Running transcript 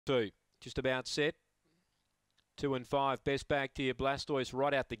2. Just about set. 2 and 5. Best back to your Blastoise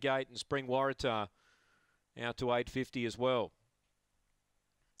right out the gate, and Spring Waratah out to 850 as well.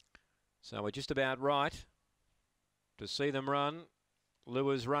 So we're just about right to see them run.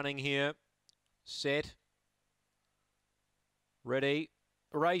 Lures running here. Set. Ready.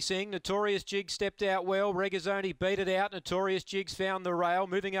 Racing. Notorious Jigs stepped out well. Regazzoni beat it out. Notorious Jigs found the rail.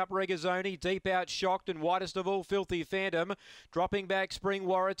 Moving up Regazzoni. Deep out Shocked, and widest of all Filthy Phantom. Dropping back Spring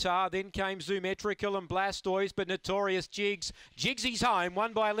Waratah. Then came Zoometrical and Blastoise, but Notorious Jigs. Jigsy's home.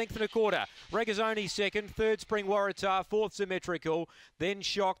 Won by a length and a quarter. Regazzoni second. Third Spring Waratah. Fourth Zoometrical. Then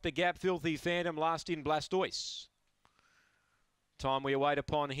Shocked. The gap Filthy Phantom. Last in Blastoise. Time we await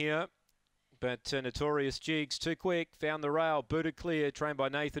upon here. But Notorious Jigs, too quick, found the rail, booted clear, trained by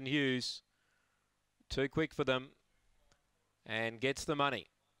Nathan Hughes. Too quick for them, and gets the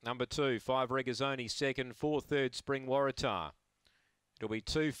money. Number 2, 5 Regazzoni, second, 4 third, Spring Waratah. It'll be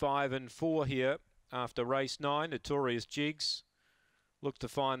 2, 5 and 4 here after race 9. Notorious Jigs looked to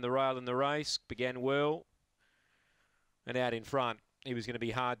find the rail in the race, began well, and out in front. He was going to be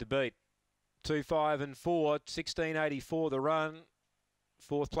hard to beat. 2, 5 and 4, 1684 the run.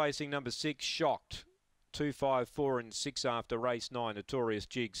 Fourth placing, number 6, Shocked. 2, 5, 4 and 6 after race 9, Notorious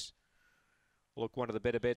Jigs. Look, one of the better bets.